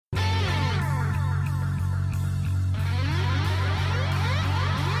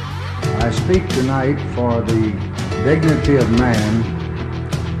I speak tonight for the dignity of man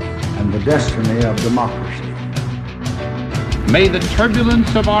and the destiny of democracy. May the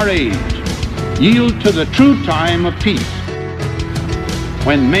turbulence of our age yield to the true time of peace,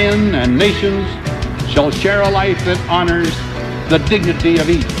 when men and nations shall share a life that honors the dignity of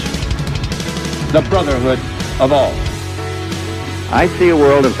each, the brotherhood of all. I see a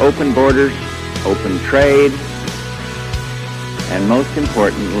world of open borders, open trade, and most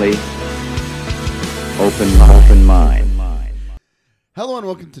importantly, open mind. Hello and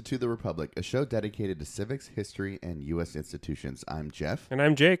welcome to the Republic, a show dedicated to civics, history, and U.S. institutions. I'm Jeff. And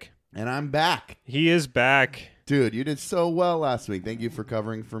I'm Jake. And I'm back. He is back. Dude, you did so well last week. Thank you for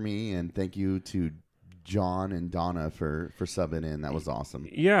covering for me, and thank you to John and Donna for subbing in. That was awesome.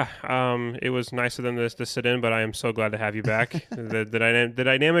 Yeah, it was nice of them to sit in, but I am so glad to have you back. the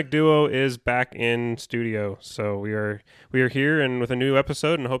dynamic duo is back in studio, so we are here and with a new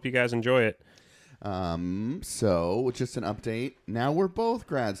episode, and hope you guys enjoy it. So just an update. Now we're both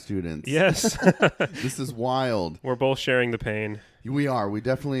grad students. Yes. This is wild. We're both sharing the pain. We are. We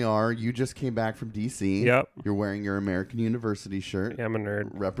definitely are. You just came back from D.C. Yep. You're wearing your American University shirt. Yeah, I'm a nerd.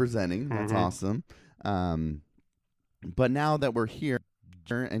 Representing. That's awesome. But now that we're here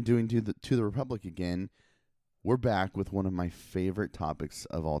and doing to the Republic again, we're back with one of my favorite topics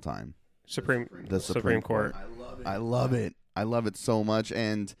of all time. Supreme Court. I love it. I love it so much.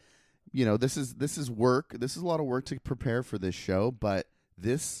 And you know, this is work. This is a lot of work to prepare for this show, but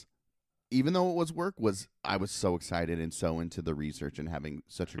this, even though it was work, I was so excited and so into the research and having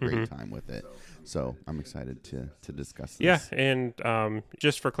such a great time with it. So I'm excited to discuss this. Yeah, and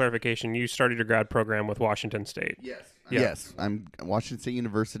just for clarification, you started your grad program with Washington State. Yes. Yeah. Yes, I'm Washington State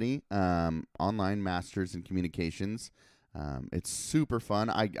University, online master's in communications. It's super fun.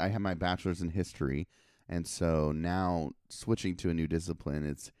 I have my bachelor's in history, and so now switching to a new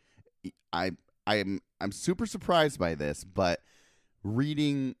discipline, I'm super surprised by this, but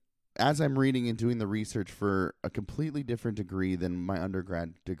as I'm reading and doing the research for a completely different degree than my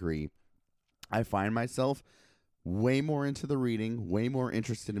undergrad degree, I find myself way more into the reading, way more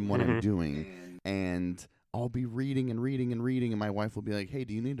interested in what I'm doing, and I'll be reading, and my wife will be like, "Hey,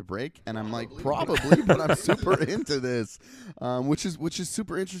 do you need a break?" And I'm like, "Probably," but I'm super into this, which is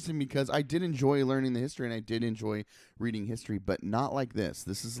super interesting because I did enjoy learning the history and I did enjoy reading history, but not like this.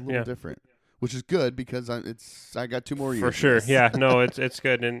 This is a little different. Which is good because I got 2 more years. For sure, yeah, no, it's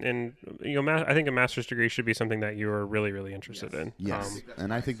good, and you know, I think a master's degree should be something that you are really, really interested in. Yes,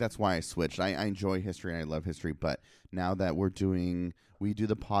 and I think that's why I switched. I enjoy history and I love history, but now that we do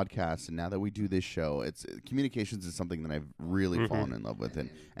the podcast, and now that we do this show, communications is something that I've really fallen in love with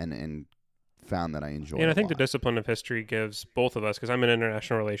and found that I enjoy. And I think the discipline of history gives both of us, because I'm in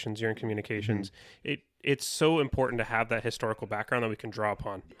international relations, you're in communications. It's so important to have that historical background that we can draw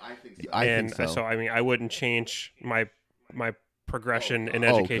upon. I think so. So I mean, I wouldn't change my progression in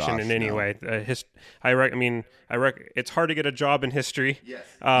education in any way. It's hard to get a job in history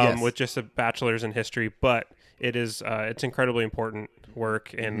with just a bachelor's in history, but it's incredibly important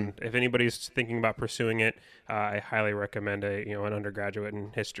work. And if anybody's thinking about pursuing it, I highly recommend an undergraduate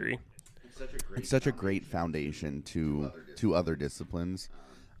in history. It's such a great foundation to other disciplines.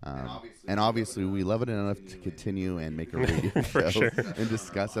 And obviously, we love it enough to continue and make a radio show and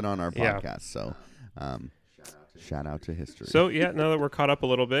discuss it on our podcast. So, shout out to history. So, now that we're caught up a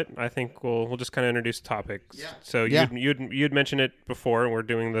little bit, I think we'll just kind of introduce topics. Yeah. So, you'd mentioned it before. We're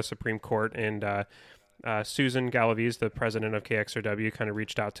doing the Supreme Court, and Susan Galaviz, the president of KXRW, kind of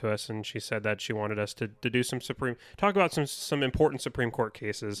reached out to us, and she said that she wanted us to do talk about some important Supreme Court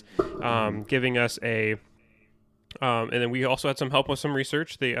cases, giving us a. And then we also had some help with some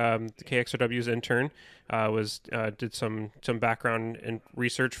research. The KXRW's intern did some background and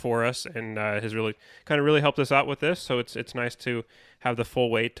research for us, and has really helped us out with this. So it's nice to have the full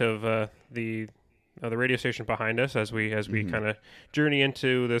weight of the radio station behind us as we kind of journey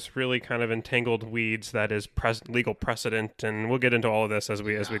into this really kind of entangled weeds that is legal precedent, and we'll get into all of this as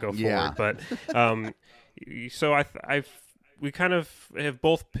we go forward. But so we kind of have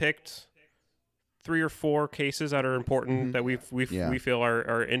both picked 3 or 4 cases that are important that we feel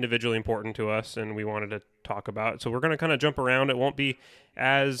are individually important to us, and we wanted to talk about. So we're going to kind of jump around. It won't be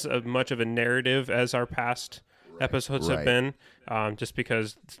as much of a narrative as our past episodes have been, just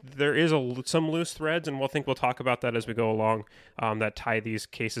because there is some loose threads, and we'll talk about that as we go along, that tie these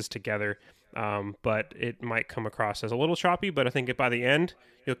cases together. But it might come across as a little choppy, but I think by the end,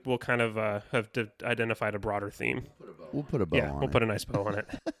 we'll kind of have identified a broader theme. We'll put a bow on it. We'll put a nice bow on it.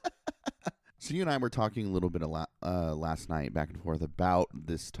 So you and I were talking a little bit last night back and forth about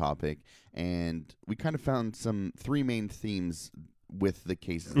this topic, and we kind of found 3 main themes with the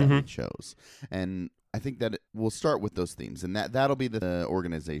cases that we chose. And I think that we'll start with those themes, and that'll be the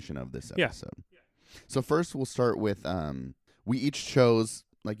organization of this episode. So first we'll start with we each chose,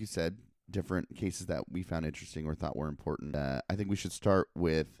 like you said, different cases that we found interesting or thought were important. I think we should start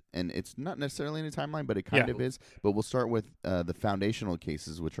with, and it's not necessarily in a timeline, but it kind of is, but we'll start with the foundational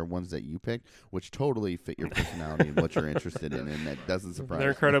cases, which are ones that you picked, which totally fit your personality and what you're interested in, and that doesn't surprise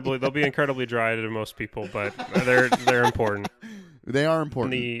me. They'll be incredibly dry to most people, but they're important. They are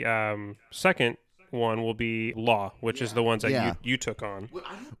important. The second one will be law, which is the ones that you took on.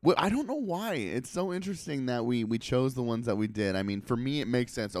 Well, I don't know why. It's so interesting that we chose the ones that we did. I mean, for me, it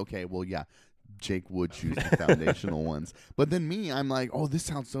makes sense. Okay, well, yeah, Jake would choose the foundational ones. But then me, I'm like, oh, this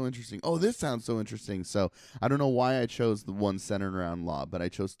sounds so interesting. Oh, this sounds so interesting. So I don't know why I chose the one centered around law, but I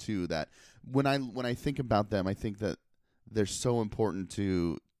chose two that when I think about them, I think that they're so important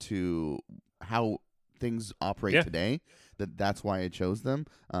to how things operate today. That's why I chose them.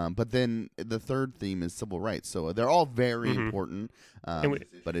 But then the third theme is civil rights. So they're all very important.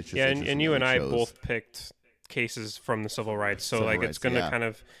 But it's just and you and I both picked cases from the civil rights. So it's going to kind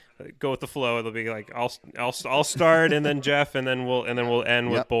of go with the flow. It'll be like I'll start, and then Jeff, and then we'll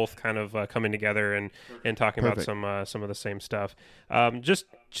end with both kind of coming together and talking about some of the same stuff.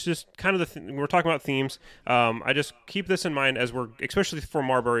 Just kind of we're talking about themes. I just keep this in mind as we're, especially for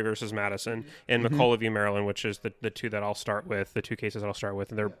Marbury versus Madison and McCulloch v. Maryland, which is the two that I'll start with, the two cases that I'll start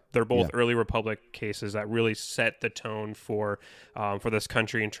with. And they're both early Republic cases that really set the tone for this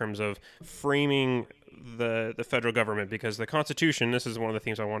country in terms of framing the federal government, because the Constitution, this is one of the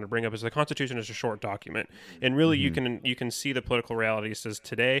things I wanted to bring up, is the Constitution is a short document, and really you can see the political realities as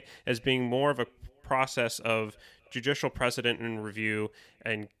today as being more of a process of judicial precedent and review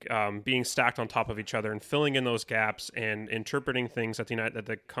and being stacked on top of each other and filling in those gaps and interpreting things that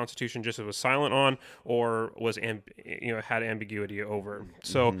the Constitution just was silent on or was had ambiguity over.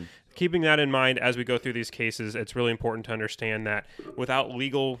 So keeping that in mind as we go through these cases, it's really important to understand that without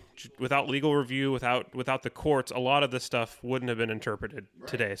legal review, without the courts, a lot of this stuff wouldn't have been interpreted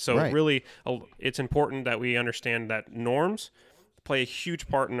today. So really, it's important that we understand that norms play a huge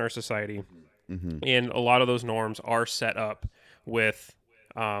part in our society. And a lot of those norms are set up with,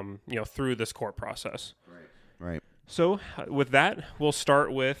 through this court process. Right. So with that, we'll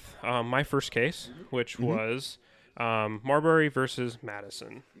start with my first case, which was Marbury versus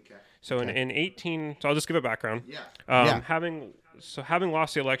Madison. Okay. So in 18, so I'll just give a background. Having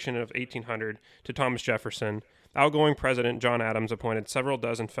lost the election of 1800 to Thomas Jefferson, outgoing President John Adams appointed several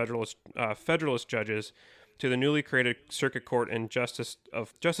dozen Federalist judges to the newly created Circuit Court and Justice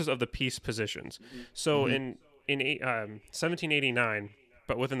of the Peace positions. So in 1789,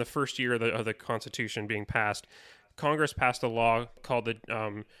 but within the first year of the Constitution being passed, Congress passed a law called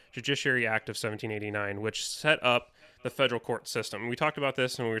the Judiciary Act of 1789, which set up the federal court system. We talked about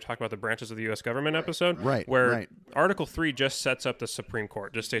this when we were talking about the branches of the U.S. government episode, where Article 3 just sets up the Supreme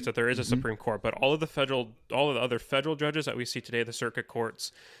Court, just states that there is a Supreme Court, but all of the other federal judges that we see today, the circuit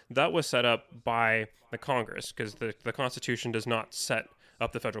courts, that was set up by the Congress, because the Constitution does not set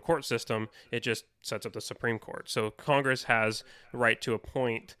up the federal court system, it just sets up the Supreme Court. So Congress has the right to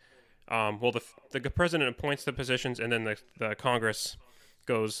appoint, the president appoints the positions, and then the Congress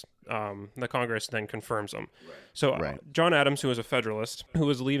goes, the Congress then confirms them. So John Adams, who was a Federalist, who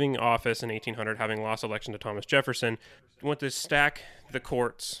was leaving office in 1800, having lost election to Thomas Jefferson, went to stack the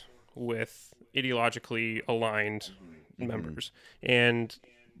courts with ideologically aligned members. And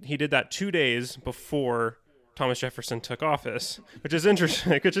he did that 2 days before Thomas Jefferson took office, which is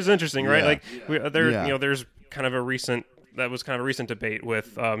interesting, right? There's kind of a recent debate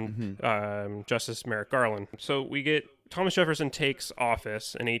with Justice Merrick Garland. So we get Thomas Jefferson takes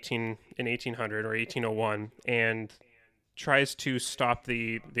office in 1800 or 1801 and tries to stop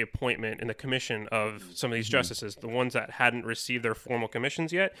the appointment and the commission of some of these justices, the ones that hadn't received their formal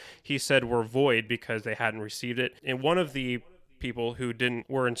commissions yet. He said were void because they hadn't received it. And one of the people who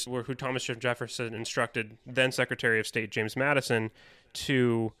who Thomas Jefferson instructed then Secretary of State James Madison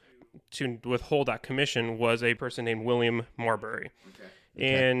to withhold that commission was a person named William Marbury.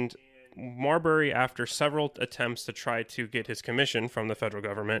 And Marbury, after several attempts to try to get his commission from the federal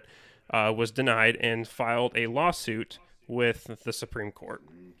government, was denied and filed a lawsuit with the Supreme Court.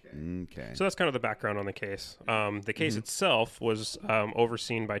 So that's kind of the background on the case. The case itself was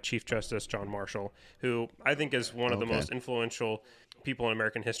overseen by Chief Justice John Marshall, who I think is one of the most influential people in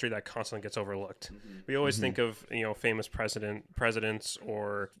American history that constantly gets overlooked. We always think of famous presidents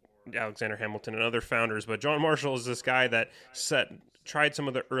or Alexander Hamilton and other founders, but John Marshall is this guy that set tried some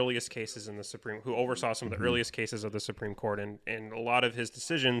of the earliest cases in the Supreme, who oversaw some of the earliest cases of the Supreme Court, and a lot of his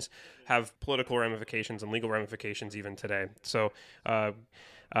decisions have political ramifications and legal ramifications even today. So,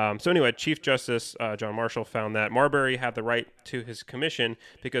 anyway, Chief Justice John Marshall found that Marbury had the right to his commission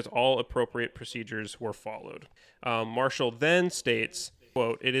because all appropriate procedures were followed. Marshall then states,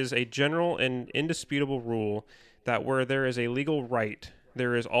 quote, "It is a general and indisputable rule that where there is a legal right,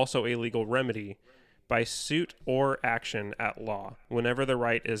 there is also a legal remedy by suit or action at law whenever the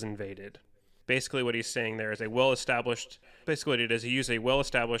right is invaded." Basically what he's saying there is basically what it is, he used a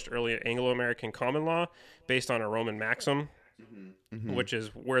well-established early Anglo-American common law based on a Roman maxim, which is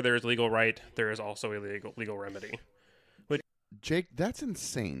where there is legal right, there is also a legal remedy. Jake, that's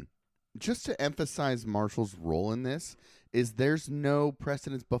insane. Just to emphasize Marshall's role in this is there's no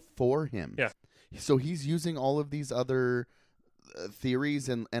precedence before him. Yeah. So he's using all of these other theories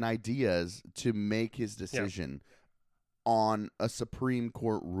and ideas to make his decision on a Supreme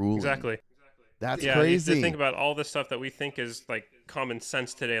Court ruling. Exactly. That's You crazy. to think about all this stuff that we think is like common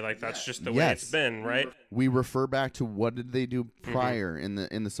sense today, like that's just the way it's been, right? We refer back to what did they do prior in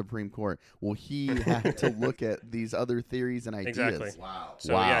the Supreme Court. Well, he had to look at these other theories and ideas. Exactly. Wow.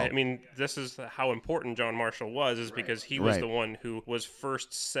 So yeah, I mean, this is how important John Marshall was, is because he was the one who was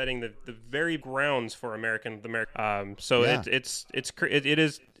first setting the very grounds for it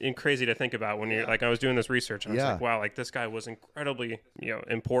is crazy to think about when you're like, I was doing this research and I was like, wow, like this guy was incredibly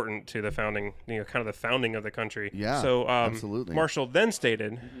important to the founding, kind of the founding of the country. Yeah. So absolutely. Marshall then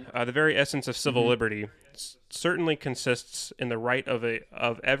stated, the very essence of civil liberty certainly consists in the right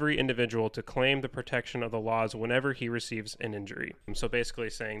of every individual to claim the protection of the laws whenever he receives an injury. So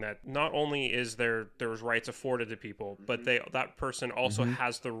basically saying that not only is there's rights afforded to people, but that person also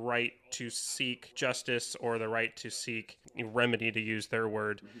has the right to seek justice or the right to seek remedy, to use their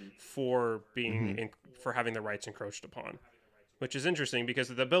word, for being for having the rights encroached upon. Which is interesting because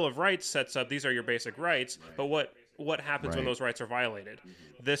the Bill of Rights sets up these are your basic rights, but what happens when those rights are violated?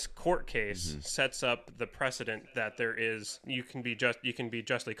 This court case sets up the precedent that you can be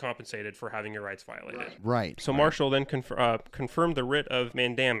justly compensated for having your rights violated. Right. So Marshall then confirmed the writ of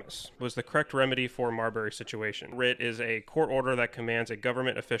mandamus was the correct remedy for Marbury's situation. Writ is a court order that commands a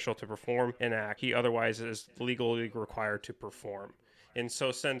government official to perform an act he otherwise is legally required to perform. And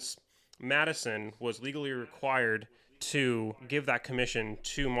so since Madison was legally required to give that commission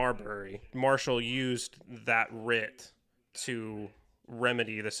to Marbury, Marshall used that writ to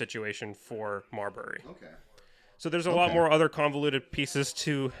remedy the situation for Marbury. Okay. So there's a lot more other convoluted pieces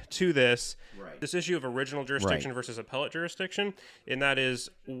to this. Right. This issue of original jurisdiction versus appellate jurisdiction, and that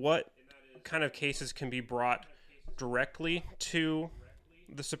is what kind of cases can be brought directly to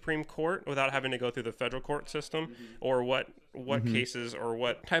the Supreme Court without having to go through the federal court system, or what cases or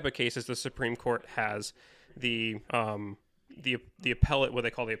what type of cases the Supreme Court has the appellate, what they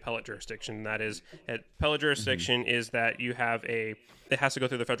call the appellate jurisdiction. That is, appellate jurisdiction is that you have it has to go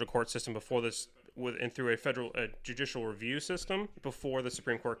through the federal court system before this, and through a judicial review system before the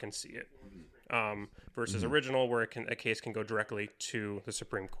Supreme Court can see it. Versus original, where a case can go directly to the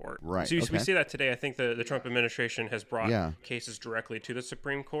Supreme Court. Right. So we see that today. I think the Trump administration has brought cases directly to the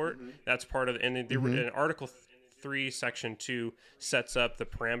Supreme Court. That's part of in Article 3, Section 2 sets up the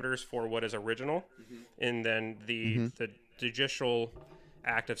parameters for what is original, and then the Judicial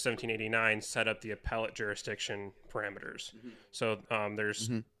Act of 1789 set up the appellate jurisdiction parameters. So there's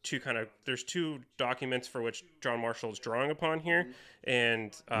two documents for which John Marshall is drawing upon here,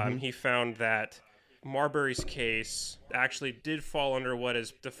 and he found that Marbury's case actually did fall under what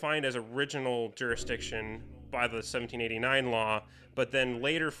is defined as original jurisdiction by the 1789 law, but then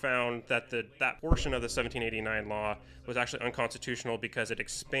later found that that portion of the 1789 law was actually unconstitutional because it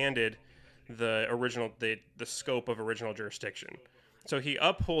expanded the scope of original jurisdiction. So he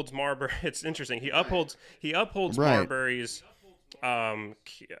upholds Marbury. It's interesting. He upholds Marbury's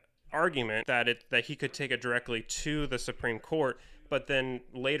argument that he could take it directly to the Supreme Court, but then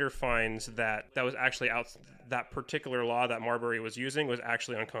later finds that was actually that particular law that Marbury was using was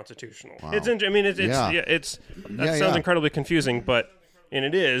actually unconstitutional. Wow. It sounds incredibly confusing,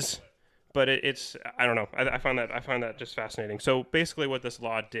 it is. But it's I don't know. I find that just fascinating. So basically, what this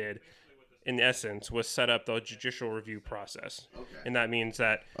law did, in essence, was set up the judicial review process, and that means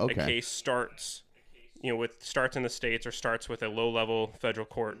that a case starts in the states or starts with a low-level federal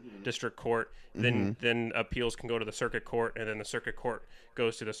court, district court, then appeals can go to the circuit court, and then the circuit court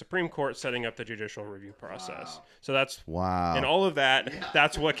goes to the Supreme Court, setting up the judicial review process. Wow. So that's and all of that. Yeah.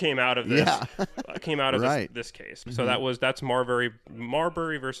 That's what came out of this. This case. So that's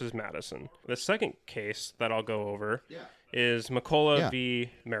Marbury versus Madison. The second case that I'll go over is McCulloch v.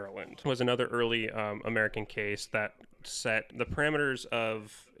 Maryland. Was another early American case that set the parameters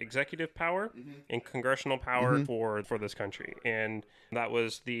of executive power and congressional power for this country. And that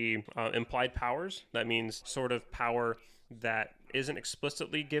was the implied powers. That means sort of power that isn't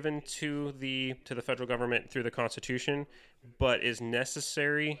explicitly given to the federal government through the Constitution, but is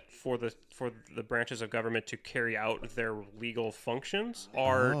necessary for the branches of government to carry out their legal functions.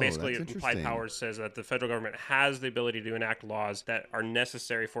 Are basically implied powers says that the federal government has the ability to enact laws that are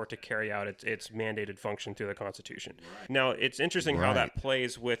necessary for it to carry out its mandated function through the Constitution. Now, it's interesting how that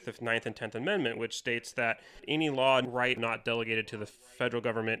plays with the 9th and 10th Amendment, which states that any law right not delegated to the federal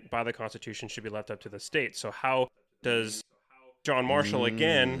government by the Constitution should be left up to the states. So how does John Marshall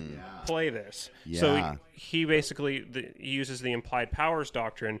again play this? So he basically uses the implied powers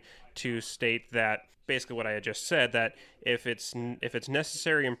doctrine to state that basically what I had just said, that if it's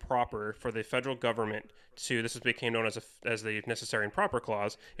necessary and proper for the federal government to, this became known as the necessary and proper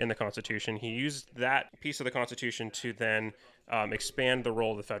clause in the Constitution, he used that piece of the Constitution to then expand the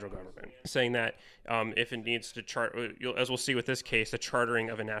role of the federal government, saying that if it needs to as we'll see with this case, the chartering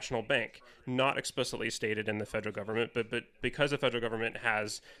of a national bank, not explicitly stated in the federal government, but because the federal government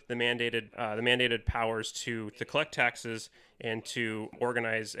has the mandated powers to collect taxes and to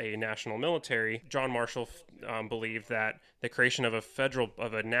organize a national military, John Marshall believed that the creation of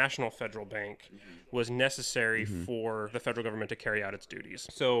a national federal bank was necessary for the federal government to carry out its duties.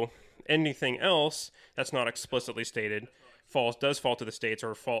 So anything else that's not explicitly stated does fall to the states,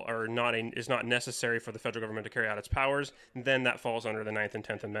 or is not necessary for the federal government to carry out its powers, then that falls under the 9th and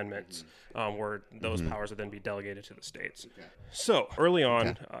 10th Amendments, where those powers would then be delegated to the states. So early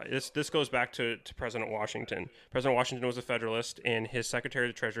on, this goes back to President Washington. President Washington was a Federalist, and his Secretary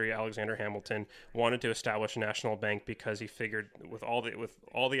of the Treasury, Alexander Hamilton, wanted to establish a national bank because he figured with all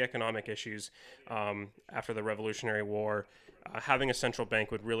the economic issues after the Revolutionary War, having a central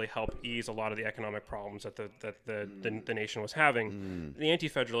bank would really help ease a lot of the economic problems that the nation was having. The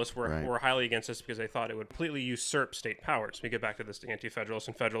Anti-Federalists were highly against this because they thought it would completely usurp state powers. We get back to this Anti-Federalist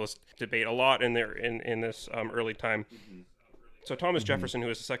and Federalist debate a lot in this early time. So Thomas Jefferson, who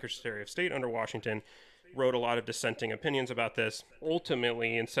was the Secretary of State under Washington, wrote a lot of dissenting opinions about this.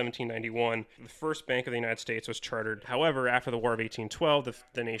 Ultimately, in 1791, the first Bank of the United States was chartered. However, after the War of 1812,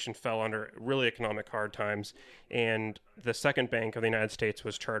 the nation fell under really economic hard times, and the second Bank of the United States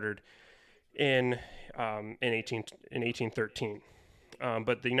was chartered in 1813.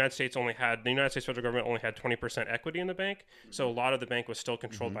 But the United States federal government only had 20% equity in the bank, so a lot of the bank was still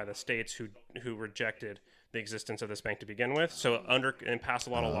controlled by the states who rejected the existence of this bank to begin with. So and passed a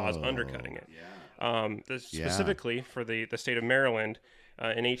lot of laws undercutting it. Specifically for the state of Maryland,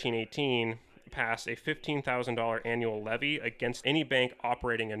 in 1818, passed a $15,000 annual levy against any bank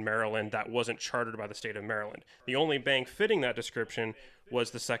operating in Maryland that wasn't chartered by the state of Maryland. The only bank fitting that description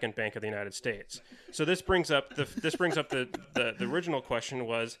was the second Bank of the United States. So this brings up the original question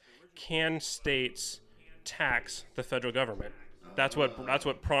was, can states tax the federal government? That's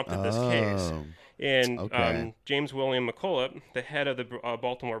what prompted this case. And James William McCulloch, the head of the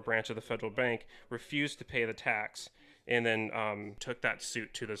Baltimore branch of the federal bank, refused to pay the tax, and then took that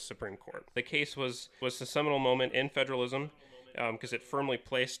suit to the Supreme Court. The case was a seminal moment in federalism because it firmly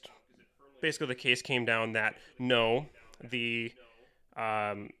placed. Basically, the case came down that no, the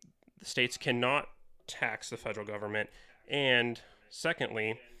states cannot tax the federal government, and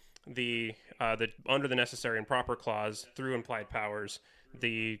secondly, under the necessary and proper clause through implied powers,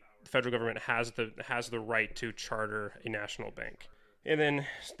 the federal government has the right to charter a national bank, and then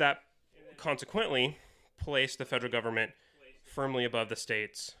that consequently placed the federal government firmly above the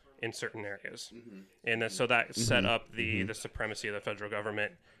states in certain areas, and so that set up the supremacy of the federal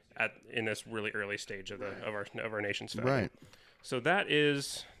government in this really early stage of our nation's founding. Right. So that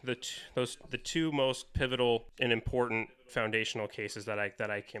is the two most pivotal and important foundational cases that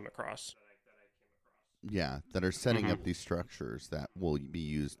I came across. Yeah, that are setting up these structures that will be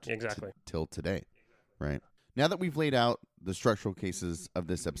used till today, right? Now that we've laid out the structural cases of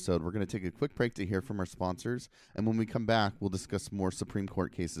this episode, we're going to take a quick break to hear from our sponsors, and when we come back, we'll discuss more Supreme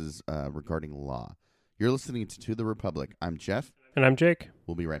Court cases regarding law. You're listening to The Republic. I'm Jeff. And I'm Jake.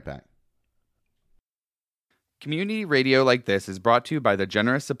 We'll be right back. Community radio like this is brought to you by the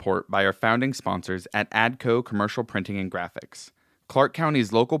generous support by our founding sponsors at ADCO Commercial Printing and Graphics, Clark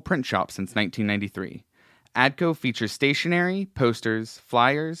County's local print shop since 1993. ADCO features stationery, posters,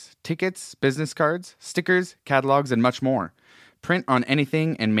 flyers, tickets, business cards, stickers, catalogs, and much more. Print on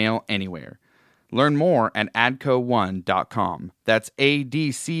anything and mail anywhere. Learn more at adco1.com. That's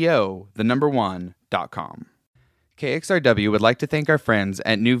ADCO, the number 1.com. KXRW would like to thank our friends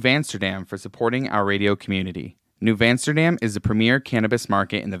at New Vansterdam for supporting our radio community. New Vansterdam is the premier cannabis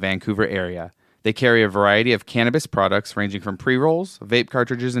market in the Vancouver area. They carry a variety of cannabis products ranging from pre-rolls, vape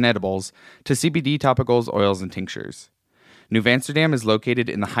cartridges and edibles, to CBD topicals, oils, and tinctures. New Amsterdam is located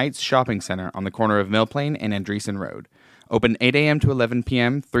in the Heights Shopping Center on the corner of Mill Plain and Andreessen Road. Open 8 a.m. to 11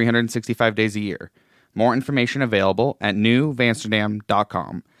 p.m., 365 days a year. More information available at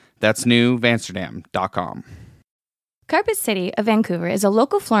newvamsterdam.com. That's newvamsterdam.com. Carpet City of Vancouver is a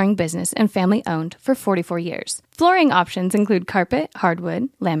local flooring business and family-owned for 44 years. Flooring options include carpet, hardwood,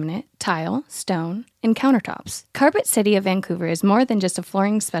 laminate, tile, stone, and countertops. Carpet City of Vancouver is more than just a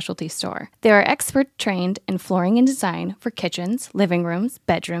flooring specialty store. They are expert trained in flooring and design for kitchens, living rooms,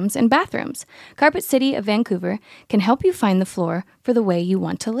 bedrooms, and bathrooms. Carpet City of Vancouver can help you find the floor for the way you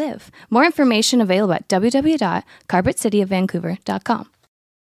want to live. More information available at www.carpetcityofvancouver.com.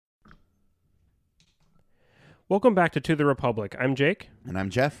 Welcome back to the Republic. I'm Jake. And I'm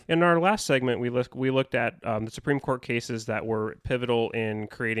Jeff. In our last segment, we looked at the Supreme Court cases that were pivotal in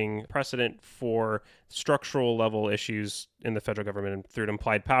creating precedent for structural level issues in the federal government through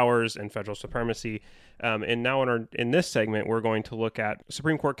implied powers and federal supremacy. And now in this segment, we're going to look at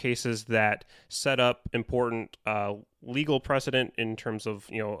Supreme Court cases that set up important legal precedent in terms of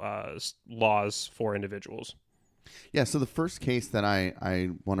laws for individuals. Yeah, so the first case that I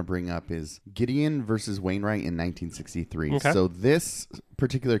want to bring up is Gideon versus Wainwright in 1963. Okay. So this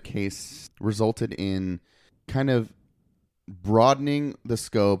particular case resulted in kind of broadening the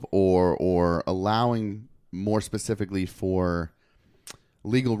scope or allowing more specifically for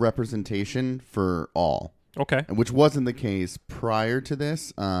legal representation for all. Okay. Which wasn't the case prior to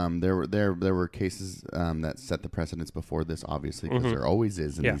this. There were cases that set the precedents before this, obviously, because there always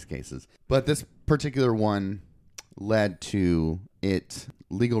is in these cases. But this particular one led to it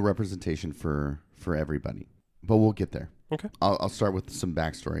legal representation for everybody. But we'll get there. Okay. I'll start with some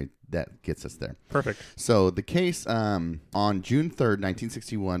backstory that gets us there. Perfect. So the case on June 3rd,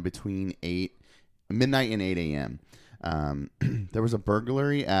 1961, between midnight and 8 a.m., there was a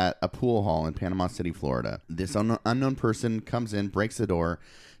burglary at a pool hall in Panama City, Florida. This unknown person comes in, breaks the door,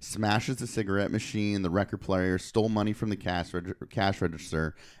 smashes the cigarette machine, the record player, stole money from the cash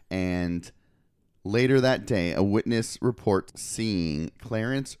register, and later that day, a witness reports seeing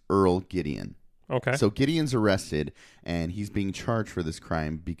Clarence Earl Gideon. Okay. So Gideon's arrested, and he's being charged for this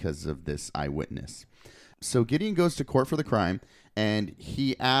crime because of this eyewitness. So Gideon goes to court for the crime, and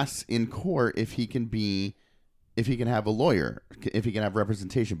he asks in court if he can have a lawyer, if he can have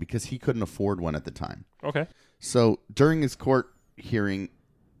representation, because he couldn't afford one at the time. Okay. So during his court hearing,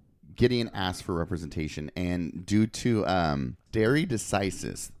 Gideon asked for representation, and due to stare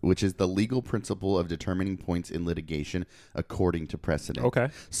decisis, which is the legal principle of determining points in litigation according to precedent. Okay.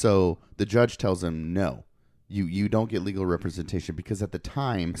 So the judge tells him, no, you don't get legal representation, because at the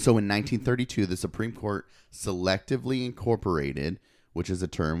time, so in 1932, the Supreme Court selectively incorporated, which is a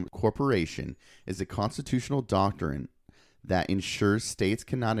term, corporation, is a constitutional doctrine that ensures states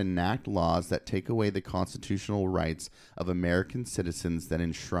cannot enact laws that take away the constitutional rights of American citizens that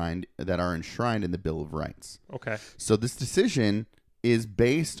are enshrined in the Bill of Rights. Okay. So this decision is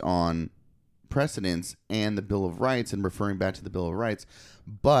based on precedents and the Bill of Rights and referring back to the Bill of Rights,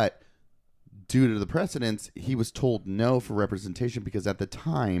 but due to the precedents, he was told no for representation, because at the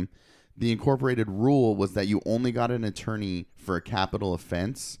time, the incorporated rule was that you only got an attorney for a capital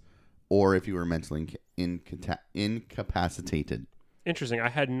offense or if you were mentally incapacitated. Interesting. I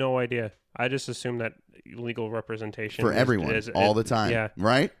had no idea. I just assumed that legal representation for everyone all the time. Yeah.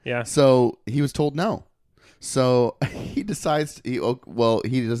 Right? Yeah. So he was told no. So he decides he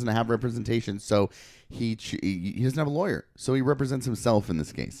doesn't have representation, so he doesn't have a lawyer. So he represents himself in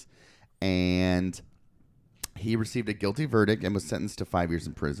this case. And he received a guilty verdict and was sentenced to 5 years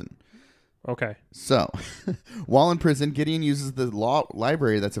in prison. Okay. So, while in prison, Gideon uses the law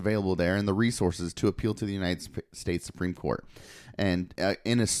library that's available there and the resources to appeal to the United States Supreme Court, and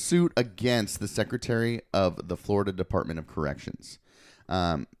in a suit against the Secretary of the Florida Department of Corrections.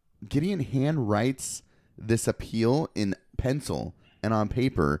 Gideon handwrites this appeal in pencil and on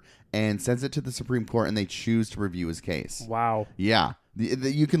paper and sends it to the Supreme Court, and they choose to review his case. Wow. Yeah.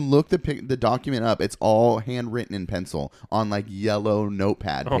 You can look the document up. It's all handwritten in pencil on like yellow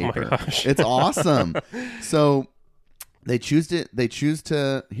notepad paper. Oh my gosh. It's awesome. So they choose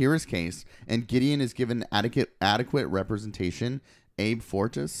to hear his case, and Gideon is given adequate representation. Abe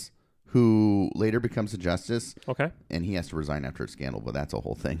Fortas, who later becomes a justice. Okay. And he has to resign after a scandal, but that's a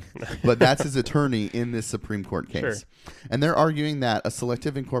whole thing. But that's his attorney in this Supreme Court case. Sure. And they're arguing that a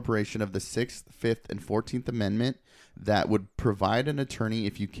selective incorporation of the 6th, 5th, and 14th Amendment that would provide an attorney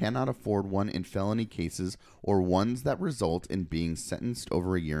if you cannot afford one in felony cases or ones that result in being sentenced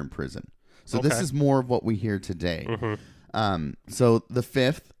over a year in prison. So this is more of what we hear today. So the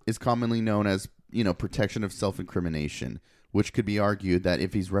fifth is commonly known as, protection of self-incrimination, which could be argued that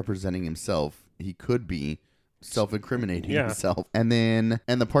if he's representing himself, he could be self-incriminating himself. And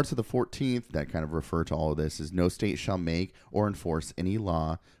the parts of the 14th that kind of refer to all of this is no state shall make or enforce any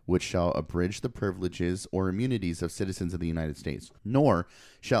law which shall abridge the privileges or immunities of citizens of the United States, nor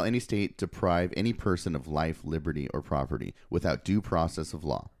shall any state deprive any person of life, liberty, or property without due process of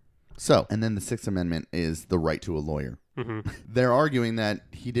law. So, and then the Sixth Amendment is the right to a lawyer. Mm-hmm. They're arguing that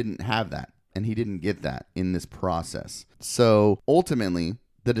he didn't have that, and he didn't get that in this process. So, ultimately,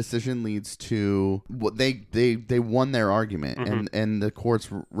 the decision leads to what they won their argument, and the courts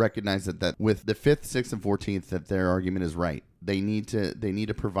recognize that with the 5th, 6th, and 14th that their argument is right. They need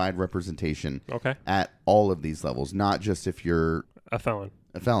to provide representation at all of these levels, not just if you're a felon.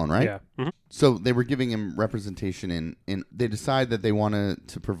 A felon, right? Yeah. Mm-hmm. So they were giving him representation in they decide that they want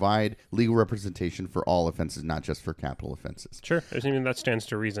to provide legal representation for all offenses, not just for capital offenses. Sure. I mean, that stands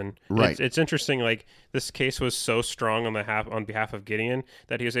to reason. Right. It's interesting, like, this case was so strong on behalf of Gideon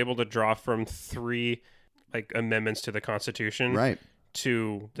that he was able to draw from 3 amendments to the Constitution right.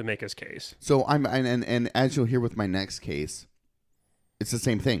 to make his case. So and as you'll hear with my next case, it's the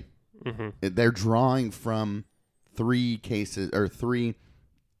same thing. Mm-hmm. They're drawing from 3 cases or 3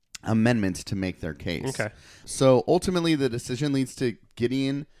 amendments to make their case. Okay. So ultimately the decision leads to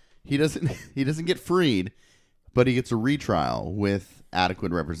Gideon. He doesn't get freed, but he gets a retrial with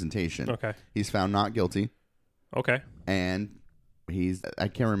adequate representation. Okay. He's found not guilty. Okay. And I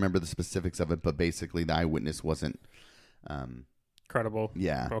can't remember the specifics of it, but basically the eyewitness wasn't credible.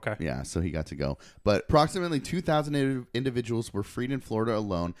 Yeah. Okay. Yeah, so he got to go. But approximately 2,000 individuals were freed in Florida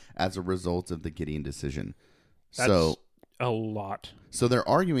alone as a result of the Gideon decision. That's a lot. So they're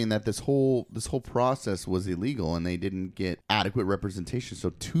arguing that this whole process was illegal and they didn't get adequate representation.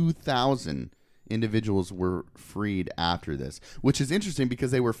 So 2,000 individuals were freed after this, which is interesting because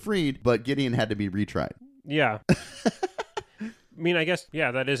they were freed, but Gideon had to be retried. Yeah. I mean, I guess,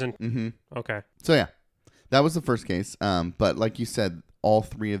 yeah, that isn't... Mm-hmm. Okay. So yeah, that was the first case. But like you said, all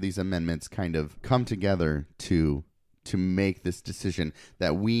 3 of these amendments kind of come together to make this decision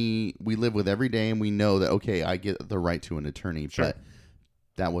that we live with every day, and we know that, okay, I get the right to an attorney, sure. But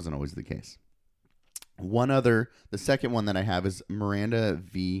that wasn't always the case. The second one that I have is Miranda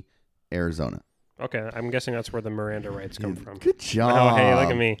v. Arizona. Okay, I'm guessing that's where the Miranda rights come from. Good job. Oh, hey, look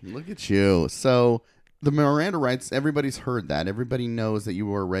at me. Look at you. So the Miranda rights, everybody's heard that. Everybody knows that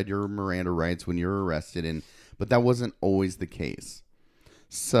you read your Miranda rights when you were arrested, but that wasn't always the case.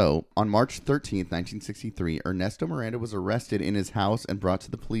 So, on March 13th, 1963, Ernesto Miranda was arrested in his house and brought to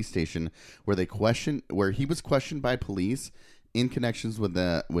the police station where he was questioned by police in connections with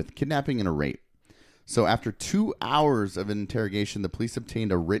kidnapping and a rape. So, after 2 hours of interrogation, the police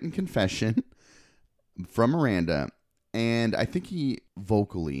obtained a written confession from Miranda, and I think he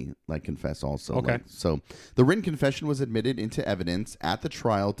vocally confessed also. Okay. So, the written confession was admitted into evidence at the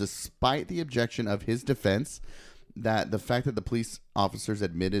trial despite the objection of his defense, that the fact that the police officers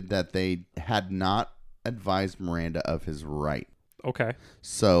admitted that they had not advised Miranda of his right. Okay.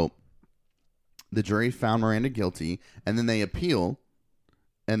 So the jury found Miranda guilty, and then they appeal,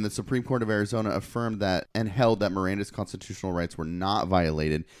 and the Supreme Court of Arizona affirmed that and held that Miranda's constitutional rights were not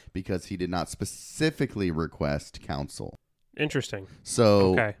violated because he did not specifically request counsel. Interesting.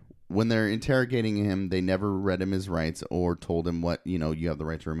 So okay. When they're interrogating him, they never read him his rights or told him what, you have the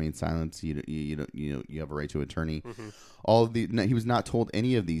right to remain silent. You have a right to attorney. Mm-hmm. All of he was not told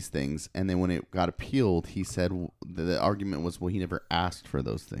any of these things. And then when it got appealed, he said the argument was, well, he never asked for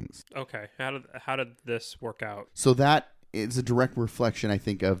those things. Okay. How did this work out? So that is a direct reflection, I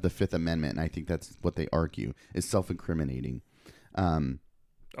think, of the Fifth Amendment. And I think that's what they argue is self-incriminating.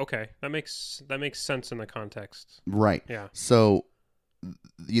 Okay. That makes sense in the context. Right. Yeah. So,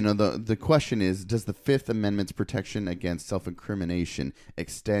 the question is, does the Fifth Amendment's protection against self-incrimination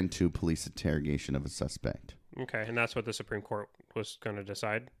extend to police interrogation of a suspect? Okay, and that's what the Supreme Court was going to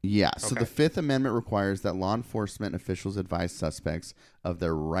decide? Yeah, so the Fifth Amendment requires that law enforcement officials advise suspects of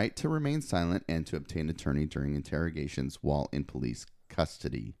their right to remain silent and to obtain attorney during interrogations while in police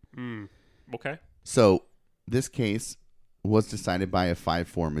custody. Okay. So this case was decided by a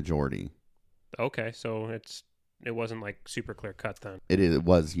 5-4 majority. Okay, so it wasn't super clear cut then. It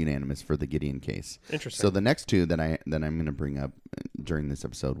was unanimous for the Gideon case. Interesting. So the next 2 that I'm going to bring up during this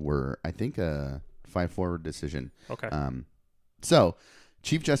episode were, I think, a 5-4 decision. Okay. So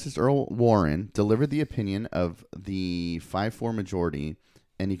Chief Justice Earl Warren delivered the opinion of the 5-4 majority,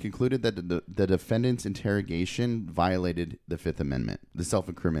 and he concluded that the defendant's interrogation violated the Fifth Amendment, the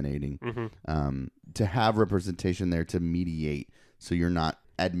self-incriminating, to have representation there to mediate, so you're not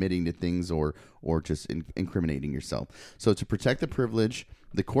admitting to things or just incriminating yourself. So to protect the privilege,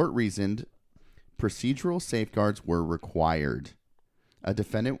 the court reasoned procedural safeguards were required. A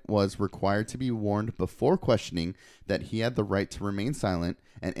defendant was required to be warned before questioning that he had the right to remain silent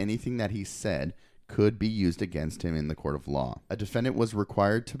and anything that he said could be used against him in the court of law. A defendant was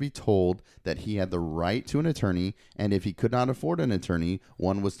required to be told that he had the right to an attorney, and if he could not afford an attorney,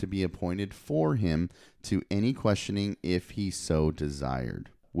 one was to be appointed for him to any questioning if he so desired.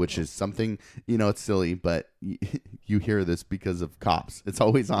 Which is something, it's silly, but you hear this because of cops. It's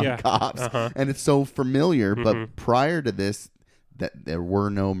always on cops, and it's so familiar. But prior to this, that there were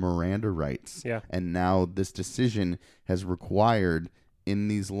no Miranda rights, and now this decision has required in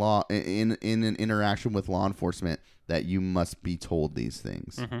these in an interaction with law enforcement that you must be told these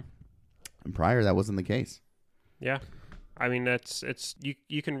things. And prior, that wasn't the case. Yeah. I mean,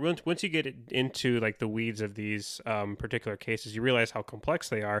 you can once you get into like the weeds of these particular cases, you realize how complex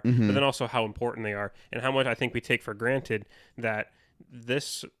they are, but then also how important they are, and how much I think we take for granted that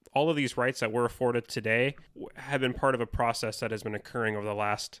all of these rights that we're afforded today have been part of a process that has been occurring over the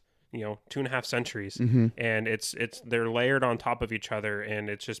last 2.5 centuries, and they're layered on top of each other, and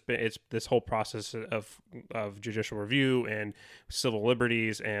it's this whole process of judicial review and civil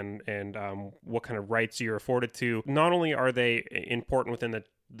liberties and what kind of rights you're afforded to. Not only are they important within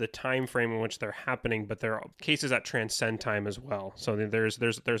the time frame in which they're happening, but there are cases that transcend time as well. So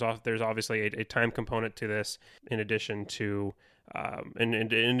there's obviously a time component to this in addition to in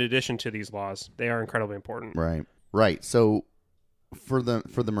addition to these laws. They are incredibly important. Right. So for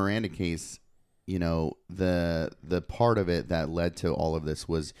the Miranda case, the part of it that led to all of this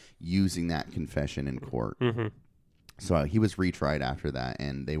was using that confession in court. So he was retried after that,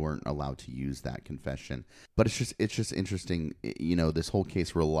 and they weren't allowed to use that confession. But it's just interesting, this whole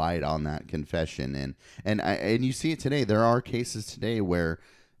case relied on that confession, and you see it today. There are cases today where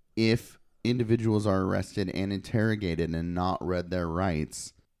if individuals are arrested and interrogated and not read their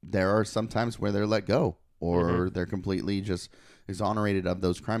rights, there are some times where they're let go, or they're completely just exonerated of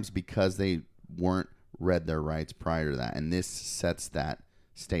those crimes because they weren't read their rights prior to that. And this sets that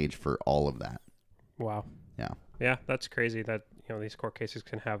stage for all of that. Wow. Yeah, that's crazy that these court cases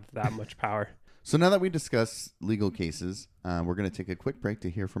can have that much power. So now that we discuss legal cases, we're going to take a quick break to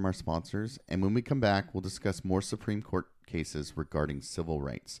hear from our sponsors, and when we come back, we'll discuss more Supreme Court cases regarding civil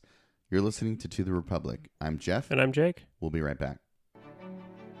rights. You're listening to the Republic. I'm Jeff. And I'm Jake. We'll be right back.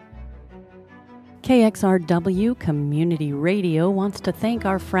 KXRW Community Radio wants to thank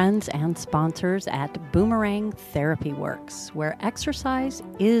our friends and sponsors at Boomerang Therapy Works, where exercise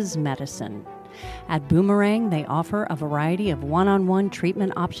is medicine. At Boomerang, they offer a variety of one-on-one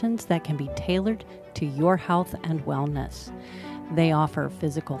treatment options that can be tailored to your health and wellness. They offer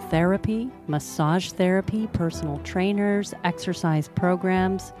physical therapy, massage therapy, personal trainers, exercise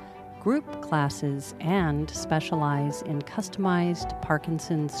programs, group classes, and specialize in customized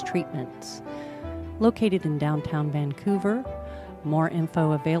Parkinson's treatments. Located in downtown Vancouver. More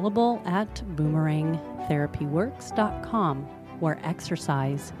info available at boomerangtherapyworks.com, where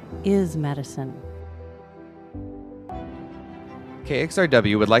exercise is medicine.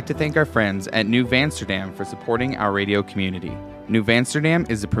 KXRW would like to thank our friends at New Vansterdam for supporting our radio community. New Vansterdam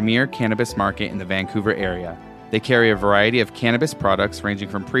is the premier cannabis market in the Vancouver area. They carry a variety of cannabis products ranging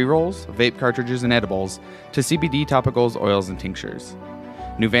from pre-rolls, vape cartridges and edibles, to CBD topicals, oils, and tinctures.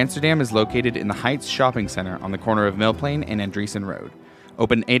 New Vansterdam is located in the Heights Shopping Center on the corner of Mill Plain and Andreessen Road.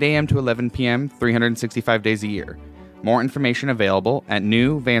 Open 8 a.m. to 11 p.m., 365 days a year. More information available at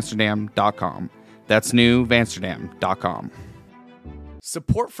newvansterdam.com. That's newvansterdam.com.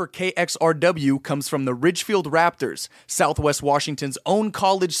 Support for KXRW comes from the Ridgefield Raptors, Southwest Washington's own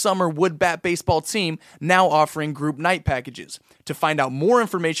college summer wood bat baseball team, now offering group night packages. To find out more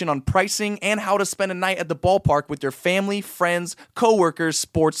information on pricing and how to spend a night at the ballpark with your family, friends, coworkers,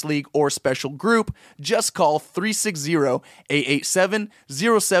 sports league, or special group, just call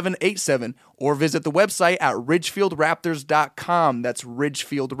 360-887-0787 or visit the website at ridgefieldraptors.com. That's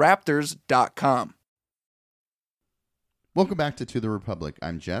ridgefieldraptors.com. Welcome back to the Republic.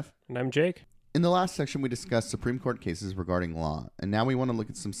 I'm Jeff. And I'm Jake. In the last section, we discussed Supreme Court cases regarding law, and now we want to look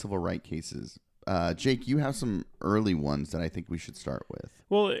at some civil rights cases. Jake, you have some early ones that I think we should start with.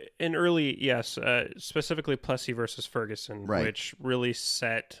 Well, in early, yes, specifically Plessy versus Ferguson, right, which really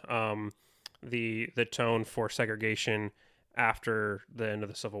set the tone for segregation after the end of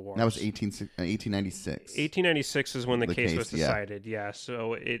the Civil War. That was 1896. 1896 is when the case was decided, yeah.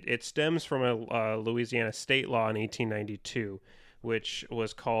 So it stems from a Louisiana state law in 1892, which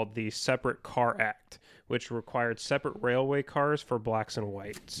was called the Separate Car Act, which required separate railway cars for blacks and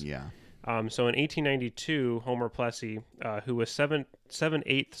whites. Yeah. So in 1892, Homer Plessy, who was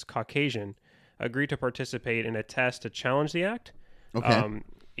 7/8 Caucasian, agreed to participate in a test to challenge the act. Okay.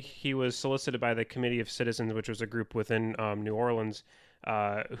 He was solicited by the Committee of Citizens, which was a group within New Orleans,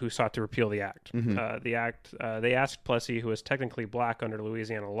 who sought to repeal the act. They asked Plessy, who was technically black under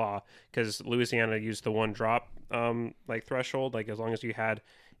Louisiana law, because Louisiana used the one drop threshold, like as long as you had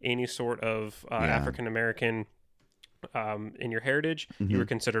any sort of African American in your heritage, you were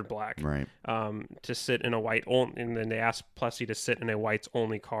considered black. Right. To sit in a white and then they asked Plessy to sit in a whites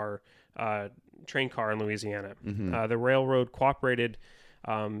only train car in Louisiana. The railroad cooperated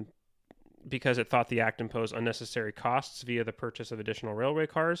because it thought the act imposed unnecessary costs via the purchase of additional railway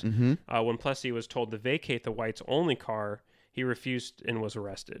cars. When Plessy was told to vacate the whites only car, he refused and was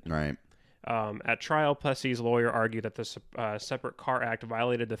arrested. Right. At trial, Plessy's lawyer argued that the Separate Car Act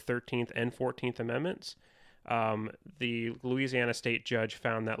violated the 13th and 14th Amendments. The Louisiana state judge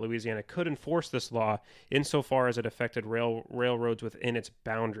found that Louisiana could enforce this law insofar as it affected railroads within its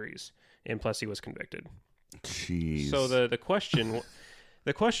boundaries, and Plessy was convicted. Jeez. So the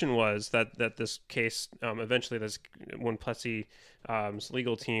question was that this case eventually, when Plessy's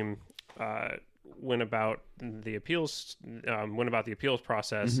legal team went about the appeals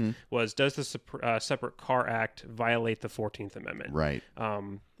process, was, does the Separate Car Act violate the 14th Amendment? Right.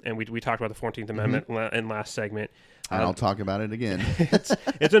 And we talked about the 14th Amendment in last segment. And I'll talk about it again.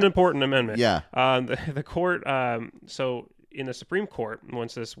 It's an important amendment. Yeah. The court. So in the Supreme Court,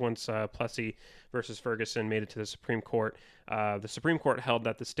 once Plessy versus Ferguson made it to the Supreme Court held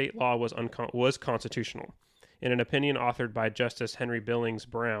that the state law was constitutional. In an opinion authored by Justice Henry Billings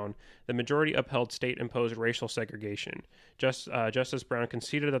Brown, the majority upheld state-imposed racial segregation. Justice Brown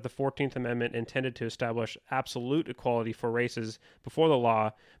conceded that the 14th Amendment intended to establish absolute equality for races before the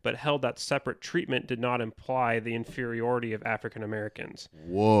law, but held that separate treatment did not imply the inferiority of African Americans.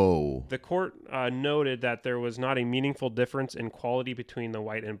 Whoa. The court noted that there was not a meaningful difference in quality between the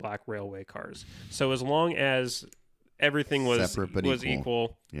white and black railway cars. So as long as everything was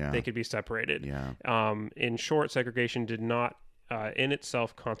equal. They could be separated. Yeah. In short, segregation did not in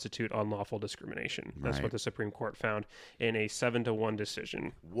itself constitute unlawful discrimination. That's what the Supreme Court found in a 7-1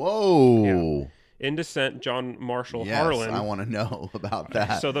 decision. Whoa. Yeah. In dissent, John Marshall Harlan. I want to know about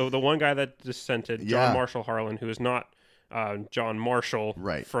that. So the one guy that dissented, John Marshall Harlan, who is not John Marshall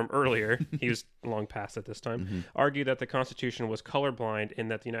from earlier, he was long past at this time, argued that the Constitution was colorblind in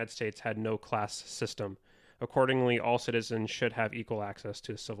that the United States had no class system. Accordingly, all citizens should have equal access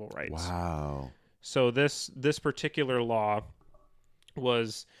to civil rights. Wow. So this particular law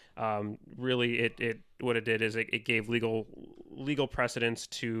was really what it did is it gave legal precedence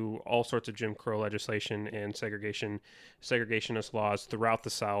to all sorts of Jim Crow legislation and segregationist laws throughout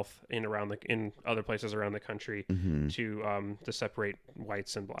the South and in other places around the country to separate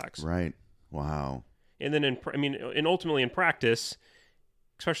whites and blacks. Right. Wow. And then ultimately in practice,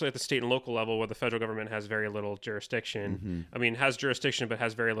 especially at the state and local level where the federal government has very little jurisdiction. Has jurisdiction but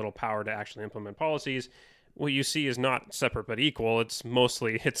has very little power to actually implement policies. What you see is not separate but equal. It's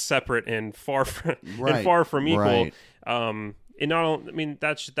separate and far from equal. Right.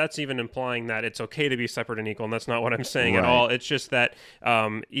 That's even implying that it's okay to be separate and equal, and that's not what I'm saying at all. It's just that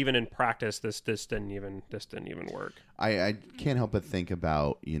even in practice, this didn't even work. I can't help but think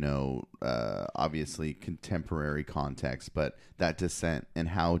about obviously contemporary context, but that dissent and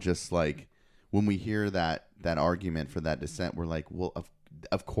how just like when we hear that argument for that dissent, we're like, well,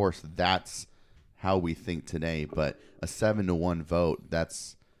 of course that's how we think today. But a 7-1 vote, that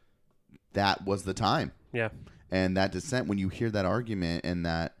was the time. Yeah. And that dissent, when you hear that argument and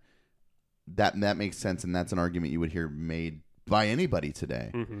that makes sense, and that's an argument you would hear made by anybody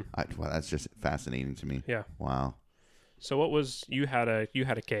today. Wow, that's just fascinating to me. Yeah. Wow. So what was you had a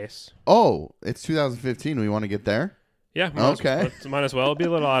case? Oh, it's 2015. We want to get there. Yeah. Might as well. It'll be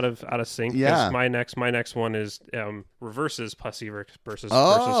a little out of sync. Yeah. My next one is reverses Plessy versus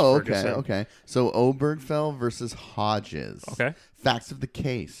Ferguson. Okay. So Obergefell versus Hodges. Okay. Facts of the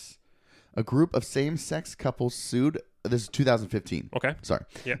case. A group of same-sex couples sued. This is 2015. Okay. Sorry.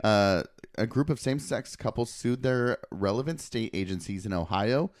 Yeah. A group of same-sex couples sued their relevant state agencies in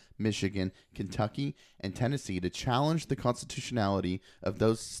Ohio, Michigan, Kentucky, and Tennessee to challenge the constitutionality of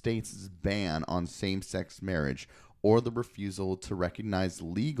those states' ban on same-sex marriage or the refusal to recognize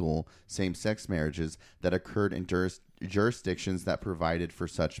legal same-sex marriages that occurred in jurisdictions that provided for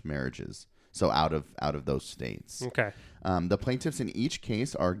such marriages. So out of those states. Okay. The plaintiffs in each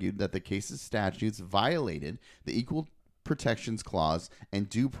case argued that the case's statutes violated the Equal Protections Clause and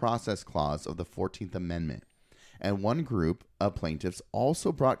Due Process Clause of the 14th Amendment. And one group of plaintiffs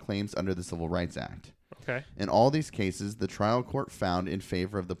also brought claims under the Civil Rights Act. Okay. In all these cases, the trial court found in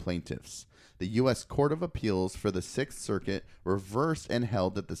favor of the plaintiffs. The U.S. Court of Appeals for the Sixth Circuit reversed and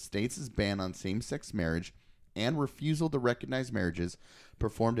held that the states' ban on same-sex marriage and refusal to recognize marriages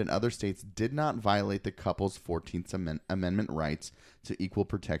performed in other states did not violate the couple's 14th Amendment rights to equal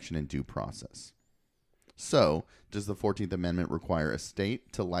protection and due process. So, does the 14th Amendment require a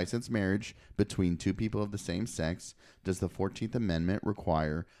state to license marriage between two people of the same sex? Does the 14th Amendment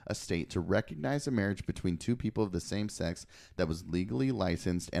require a state to recognize a marriage between two people of the same sex that was legally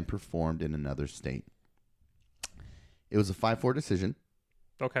licensed and performed in another state? It was a 5-4 decision.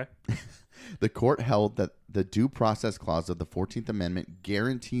 Okay. The court held that the due process clause of the 14th Amendment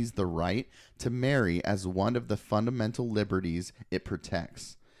guarantees the right to marry as one of the fundamental liberties it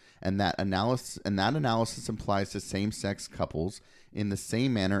protects. And that analysis applies to same-sex couples in the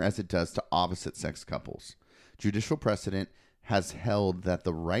same manner as it does to opposite-sex couples. Judicial precedent has held that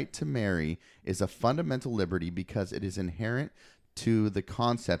the right to marry is a fundamental liberty because it is inherent to the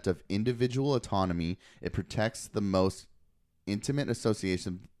concept of individual autonomy. It protects the most intimate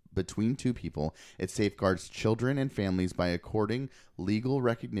association between two people. It safeguards children and families by according legal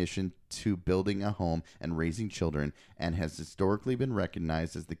recognition to building a home and raising children, and has historically been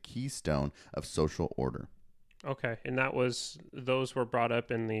recognized as the keystone of social order. Okay, and those were brought up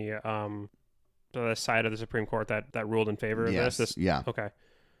in the side of the Supreme Court that ruled in favor of this. Yeah. Okay.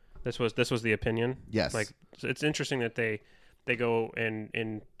 This was the opinion. Yes. Like, it's interesting that they go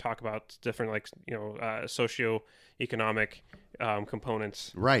and talk about different, like, socioeconomic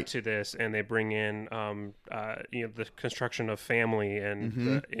components to this, and they bring in the construction of family, and,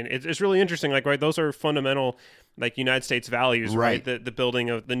 and it's really interesting. Like, right, those are fundamental, like, United States values, right? The building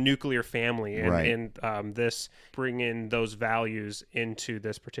of the nuclear family, and this bring in those values into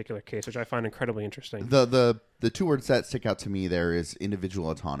this particular case, which I find incredibly interesting. The two words that stick out to me there is individual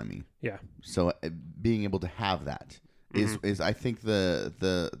autonomy. Yeah. So being able to have that is I think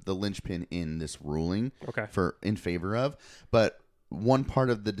the linchpin in this ruling in favor of. But one part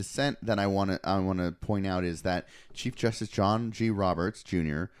of the dissent that I want to point out is that Chief Justice John G. Roberts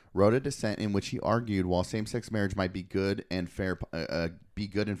Jr. wrote a dissent in which he argued while same-sex marriage might be good and fair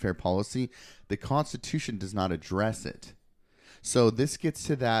policy, the Constitution does not address it. So this gets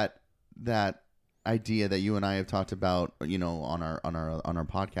to that idea that you and I have talked about, on our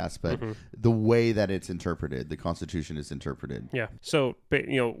podcast, but the way that it's interpreted, the Constitution is interpreted. Yeah. So,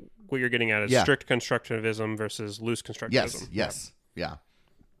 what you're getting at is strict constructivism versus loose constructivism. Yes. Yeah.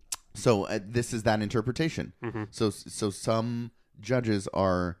 So this is that interpretation. So some judges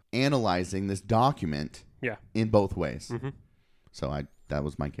are analyzing this document in both ways. So that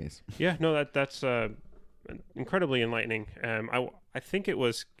was my case. Yeah. No, that's incredibly enlightening. I think it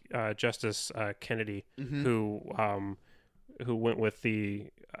was Justice Kennedy who went with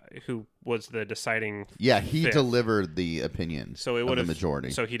who was the deciding. Yeah, he delivered the opinion. So it would have the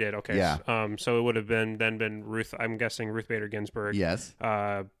majority. So he did. Okay. Yeah. So it would have been Ruth. I'm guessing Ruth Bader Ginsburg. Yes.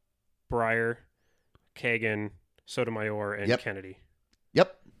 Breyer, Kagan, Sotomayor, and Kennedy.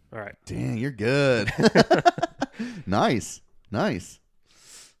 Yep. All right. Dang, you're good. Nice.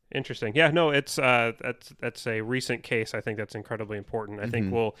 Interesting. Yeah, no, it's that's a recent case. I think that's incredibly important. I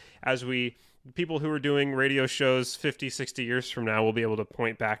think people who are doing radio shows 50, 60 years from now will be able to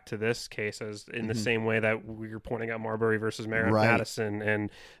point back to this case as in the same way that we were pointing out Marbury versus Madison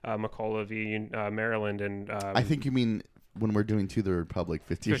and McCulloch v. Maryland. And I think you mean when we're doing To the Republic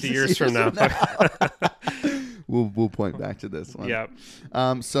 50 years from now. We'll point back to this one. Yeah.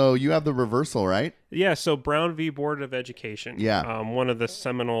 So you have the reversal, right? Yeah. So Brown v. Board of Education. Yeah. One of the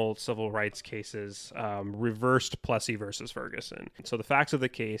seminal civil rights cases reversed Plessy versus Ferguson. So the facts of the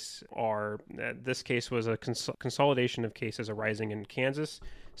case are that this case was a consolidation of cases arising in Kansas,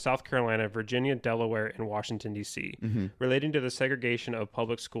 South Carolina, Virginia, Delaware, and Washington, D.C., relating to the segregation of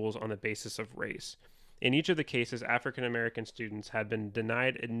public schools on the basis of race. In each of the cases, African-American students had been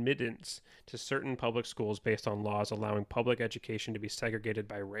denied admittance to certain public schools based on laws allowing public education to be segregated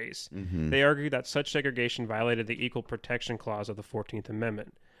by race. They argued that such segregation violated the Equal Protection Clause of the 14th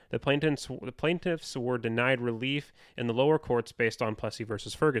Amendment. The plaintiffs were denied relief in the lower courts based on Plessy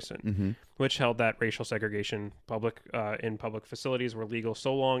versus Ferguson, which held that racial segregation in public facilities were legal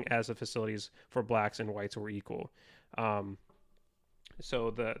so long as the facilities for blacks and whites were equal.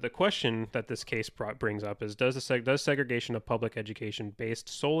 So the question that this case brings up is, does segregation of public education based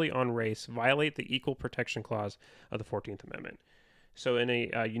solely on race violate the Equal Protection Clause of the 14th Amendment? So in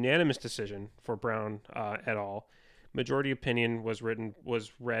a unanimous decision for Brown et al., majority opinion was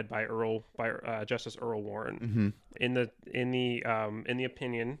read by Justice Earl Warren. In the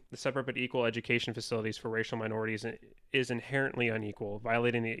opinion, the separate but equal education facilities for racial minorities is inherently unequal,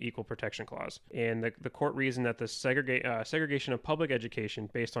 violating the Equal Protection Clause. And the court reasoned that the segregation of public education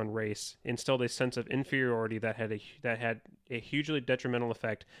based on race instilled a sense of inferiority that had a hugely detrimental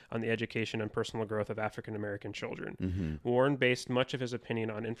effect on the education and personal growth of African American children. Warren based much of his opinion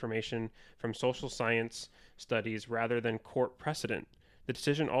on information from social science studies rather than court precedent. The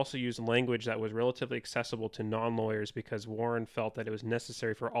decision also used language that was relatively accessible to non-lawyers because Warren felt that it was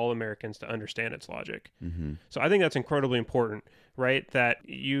necessary for all Americans to understand its logic. So I think that's incredibly important, right? That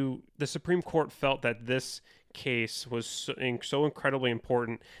the Supreme Court felt that this case was so incredibly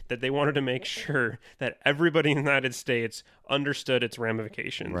important that they wanted to make sure that everybody in the United States understood its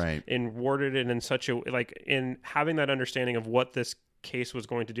ramifications, right, and worded it in such a in having that understanding of what this case was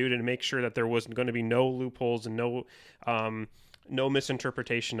going to do to make sure that there was going to be no loopholes and no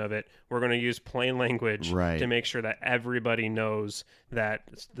misinterpretation of it. We're going to use plain language to make sure that everybody knows that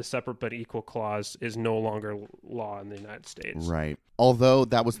the separate but equal clause is no longer law in the United States. Right. Although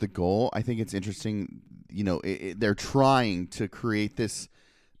that was the goal, I think it's interesting, they're trying to create this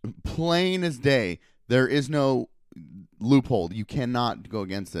plain as day. There is no loophole. You cannot go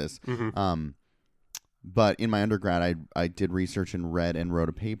against this. But in my undergrad, I did research and read and wrote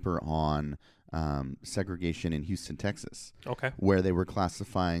a paper on segregation in Houston, Texas. Okay. Where they were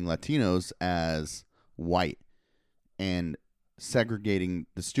classifying Latinos as white and segregating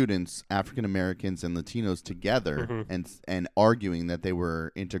the students, African Americans and Latinos together, and arguing that they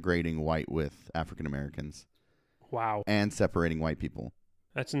were integrating white with African Americans. Wow. And separating white people.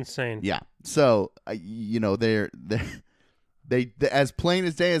 That's insane. Yeah. So, they're as plain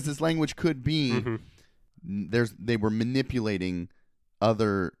as day as this language could be, they were manipulating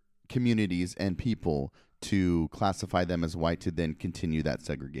other communities and people to classify them as white to then continue that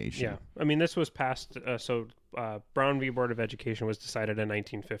segregation. Yeah. I mean, this was passed, Brown v. Board of Education was decided in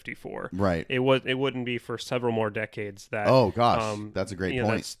 1954. Right. It wouldn't be for several more decades that. Oh gosh, that's a great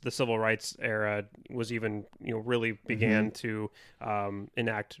point. The civil rights era was even really began to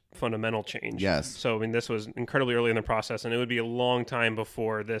enact fundamental change. Yes. So I mean, this was incredibly early in the process, and it would be a long time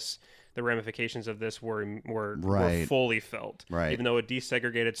before the ramifications of this were fully felt. Right. Even though it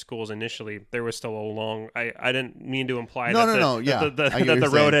desegregated schools initially, there was still a long. I didn't mean to imply that the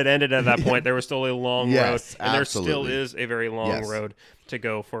road had ended at that point. There was still a long road, and there still absolutely. is a very long road to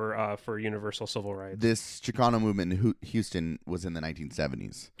go for universal civil rights. This Chicano movement in Houston was in the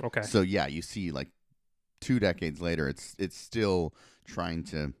 1970s. Okay. So yeah, you see, 2 decades later, it's still trying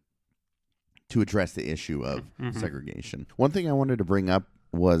to address the issue of segregation. One thing I wanted to bring up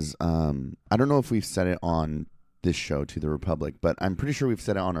was I don't know if we've said it on this show to the Republic, but I'm pretty sure we've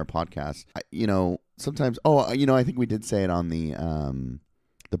said it on our podcast. Sometimes I think we did say it on the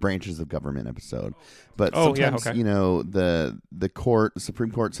branches of government episode, but sometimes the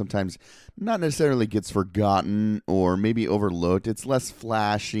Supreme Court sometimes not necessarily gets forgotten or maybe overlooked. It's less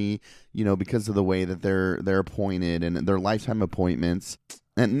flashy, because of the way that they're appointed and their lifetime appointments.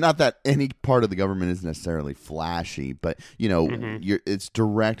 And not that any part of the government is necessarily flashy, but it's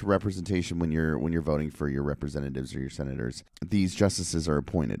direct representation when you're voting for your representatives or your senators. These justices are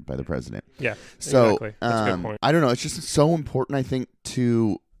appointed by the president. Yeah. So exactly. That's a good point. I don't know. It's just so important, I think,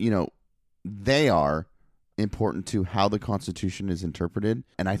 to they are important to how the Constitution is interpreted,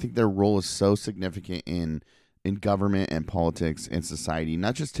 and I think their role is so significant in government and politics and society,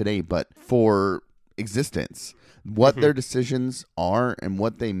 not just today, but for existence. What their decisions are and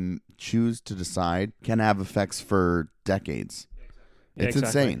what they choose to decide can have effects for decades. Yeah, it's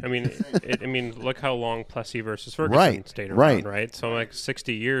exactly. insane. Look how long Plessy versus Ferguson stayed around, right? So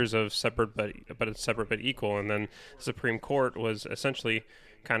 60 years of separate but equal, and then the Supreme Court was essentially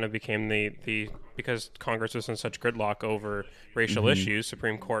kind of became the because Congress was in such gridlock over racial issues.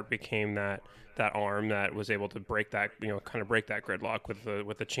 Supreme Court became that arm that was able to break that break that gridlock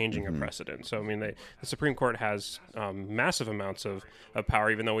with the changing of precedent. So I mean, the Supreme Court has massive amounts of power,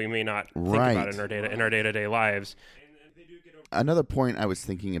 even though we may not think about it in our day-to-day lives. Another point I was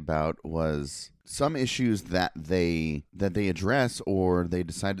thinking about was some issues that they address, or they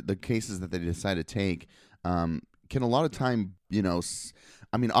decide, the cases that they decide to take, can a lot of time,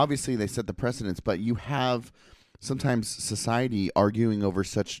 obviously they set the precedents, but you have sometimes society arguing over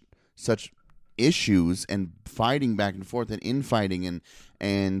such issues and fighting back and forth and infighting,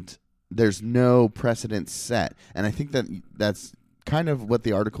 and there's no precedent set. And I think that's kind of what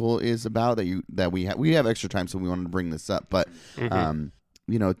the article is about, that we have extra time, so we wanted to bring this up. But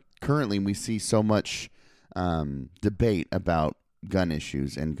currently we see so much debate about gun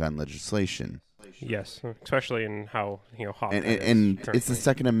issues and gun legislation. Yes, especially in how hot and it's the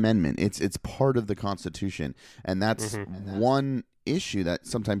Second Amendment. It's part of the Constitution, and that's one issue that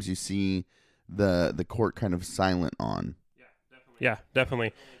sometimes you see the court kind of silent on. Yeah,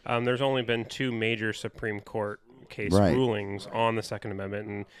 definitely. There's only been 2 major Supreme Court case rulings on the Second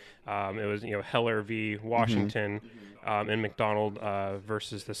Amendment, and it was Heller v. Washington and McDonald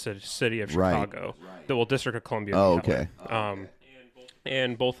versus the city of Chicago, the District of Columbia. Oh, okay.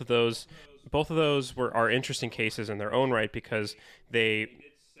 And both of those are interesting cases in their own right because they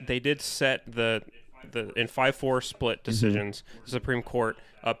did set the in 5-4 split decisions. The Supreme Court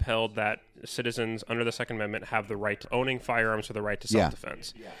upheld that citizens under the Second Amendment have the right to owning firearms or the right to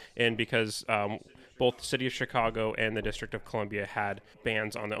self-defense, and because both the city of Chicago and the District of Columbia had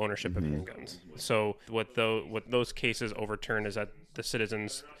bans on the ownership of handguns. So what those cases overturned is that the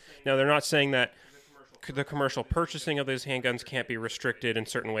citizens, now they're not saying that the commercial purchasing of those handguns can't be restricted in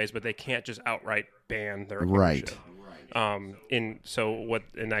certain ways, but they can't just outright ban their ownership. And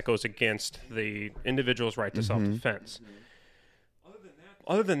that goes against the individual's right to self-defense.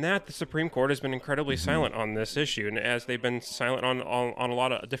 Other than that, the Supreme Court has been incredibly silent on this issue, and as they've been silent on a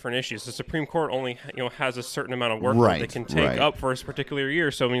lot of different issues, the Supreme Court only has a certain amount of work that they can take up for a particular year.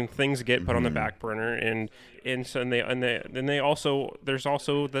 So things get put on the back burner, and they also there's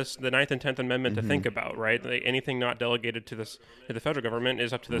also the 9th and 10th Amendment to think about, right? Anything not delegated to the federal government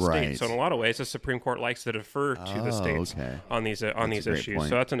is up to the state. So in a lot of ways, the Supreme Court likes to defer to the states on these issues. Point.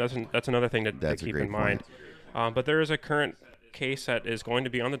 So that's another thing to keep in mind. But there is a current case that is going to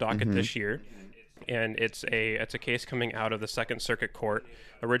be on the docket this year, and it's a case coming out of the Second Circuit Court,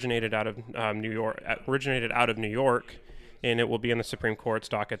 originated out of New York, and it will be in the Supreme Court's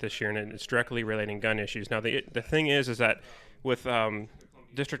docket this year, and it's directly relating gun issues. Now the thing is that with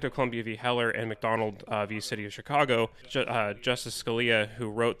District of Columbia v. Heller and McDonald v. City of Chicago, Justice Scalia, who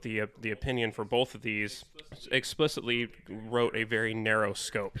wrote the opinion for both of these, explicitly wrote a very narrow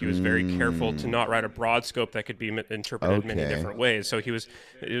scope. He was very careful to not write a broad scope that could be interpreted many different ways. So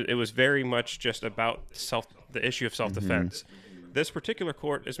it was very much just about the issue of self-defense. This particular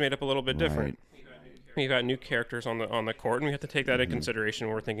court is made up a little bit different. We've got new characters on the court, and we have to take that into consideration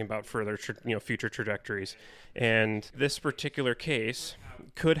when we're thinking about further future trajectories. And this particular case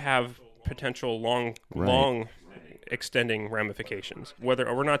could have potential long extending ramifications. Whether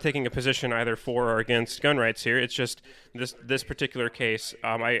we're not taking a position either for or against gun rights here, it's just this particular case.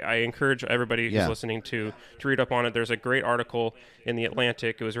 I encourage everybody who's listening to read up on it. There's a great article in The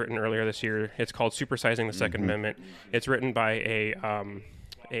Atlantic. It was written earlier this year. It's called "Supersizing the Second Amendment." It's written by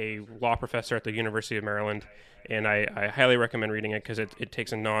a law professor at the University of Maryland, and I highly recommend reading it because it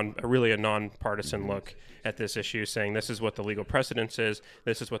takes a really nonpartisan look at this issue, saying this is what the legal precedence is,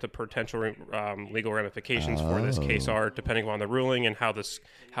 this is what the potential legal ramifications for this case are, depending on the ruling and how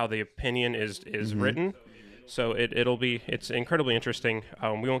the opinion is written. So it's incredibly interesting.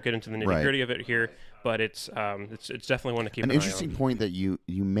 We won't get into the nitty gritty of it here, but it's definitely one to keep an eye on. An interesting point that you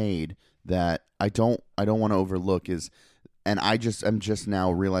made that I don't want to overlook is, and I'm just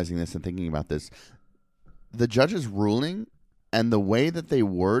now realizing this and thinking about this, the judge's ruling and the way that they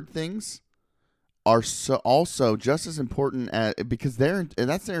word things are also just as important because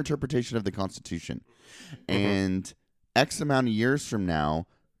that's their interpretation of the Constitution. And X amount of years from now,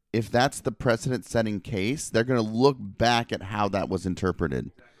 if that's the precedent-setting case, they're going to look back at how that was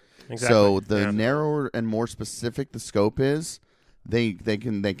interpreted. Exactly. So the narrower and more specific the scope is, they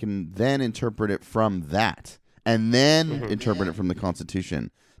can then interpret it from that, and then interpret it from the Constitution.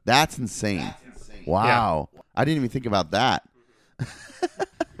 That's insane. Wow. Yeah. I didn't even think about that.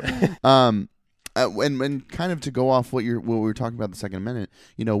 And kind of to go off what we were talking about the Second Amendment,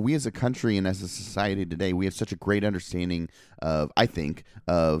 we as a country and as a society today, we have such a great understanding of, I think,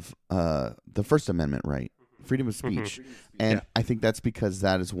 of the First Amendment right, freedom of speech. And I think that's because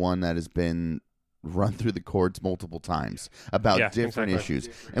that is one that has been run through the courts multiple times about different issues.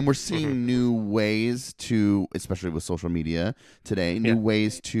 And we're seeing new ways to, especially with social media today, new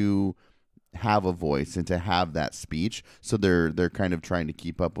ways to have a voice and to have that speech. So they're kind of trying to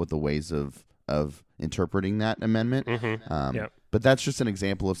keep up with the ways of interpreting that amendment. But that's just an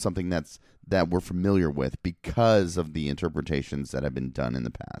example of something that we're familiar with because of the interpretations that have been done in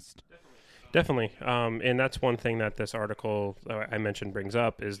the past. Definitely, and that's one thing that this article I mentioned brings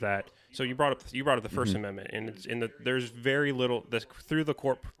up is that. So you brought up the First Amendment, and it's there's very little through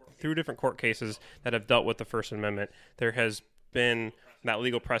different court cases that have dealt with the First Amendment. There has been that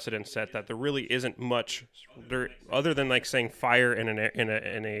legal precedent set that there really isn't much there other than like saying fire in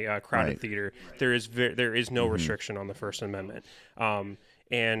a crowded theater. There is no restriction on the First Amendment.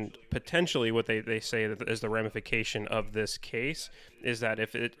 And potentially what they say that is the ramification of this case is that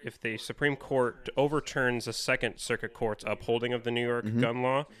if the Supreme Court overturns the Second Circuit Court's upholding of the New York gun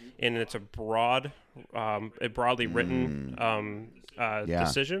law, and it's a broadly written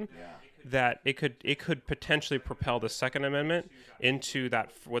decision, that it could potentially propel the Second Amendment into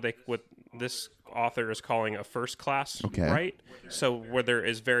that what this author is calling a first class right. So where there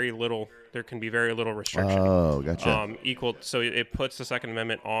can be very little restriction. Oh, gotcha. So it puts the Second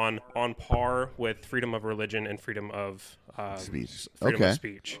Amendment on par with freedom of religion and freedom of speech. Freedom of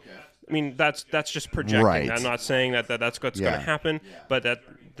speech. I mean, that's just projecting. Right. I'm not saying that's what's going to happen, but that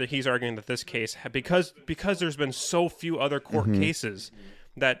he's arguing that this case, because there's been so few other court cases,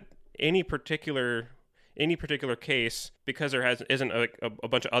 that any particular case, because there isn't a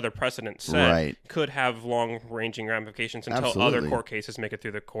bunch of other precedents set, could have long-ranging ramifications until other court cases make it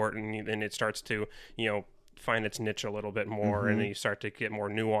through the court, and then it starts to find its niche a little bit more, and then you start to get more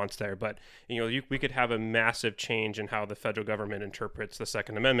nuance there. But we could have a massive change in how the federal government interprets the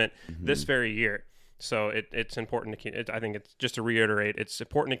Second Amendment this very year. So it's important to keep. I think it's just to reiterate. It's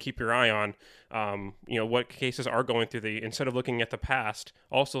important to keep your eye on, what cases are going through instead of looking at the past,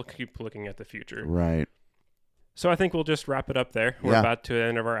 also keep looking at the future. Right. So I think we'll just wrap it up there. We're about to the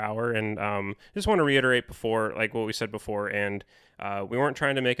end of our hour, and just want to reiterate before, like what we said before, and we weren't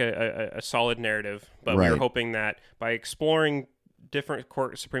trying to make a solid narrative, but we were hoping that by exploring different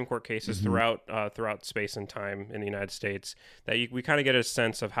Supreme Court cases throughout space and time in the United States, that we kind of get a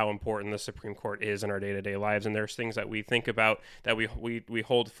sense of how important the Supreme Court is in our day-to-day lives. And there's things that we think about that we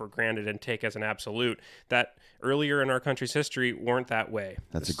hold for granted and take as an absolute that earlier in our country's history weren't that way.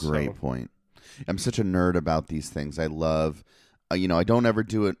 That's a great point. I'm such a nerd about these things. I love, I don't ever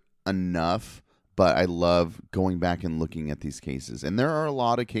do it enough, but I love going back and looking at these cases. And there are a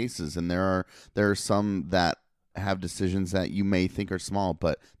lot of cases, and there are some that have decisions that you may think are small,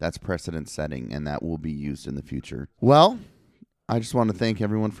 but that's precedent setting, and that will be used in the future. Well, I just want to thank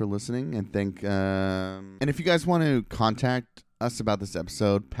everyone for listening, and and if you guys want to contact us about this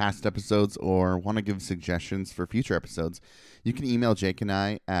episode, past episodes, or want to give suggestions for future episodes, you can email Jake and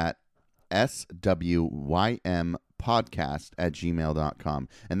I at swympodcast@gmail.com,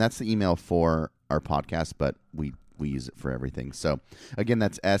 and that's the email for our podcast, but we use it for everything. So again,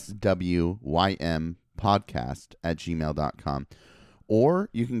 that's swympodcast@gmail.com, or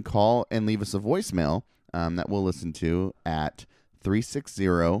you can call and leave us a voicemail that we'll listen to at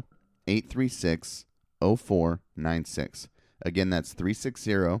 360-836-0496. Again, that's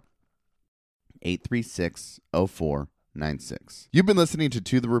 360-836-0496. You've been listening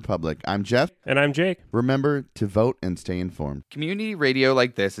to the Republic. I'm Jeff. And I'm Jake. Remember to vote and stay informed. Community radio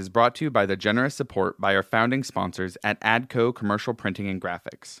like this is brought to you by the generous support by our founding sponsors at ADCO Commercial Printing and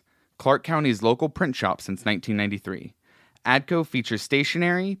Graphics, Clark County's local print shop since 1993. ADCO features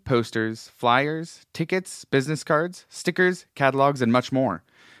stationery, posters, flyers, tickets, business cards, stickers, catalogs, and much more.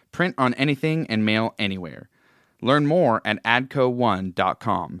 Print on anything and mail anywhere. Learn more at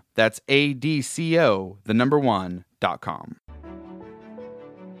adco1.com. That's ADCO, the number 1.com.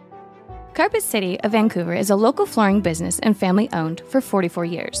 Carpet City of Vancouver is a local flooring business and family-owned for 44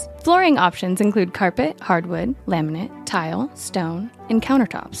 years. Flooring options include carpet, hardwood, laminate, tile, stone, and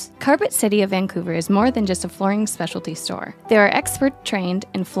countertops. Carpet City of Vancouver is more than just a flooring specialty store. They are expert-trained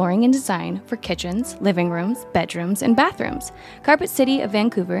in flooring and design for kitchens, living rooms, bedrooms, and bathrooms. Carpet City of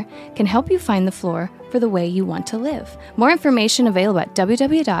Vancouver can help you find the floor for the way you want to live. More information available at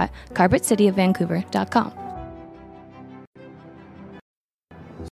www.carpetcityofvancouver.com.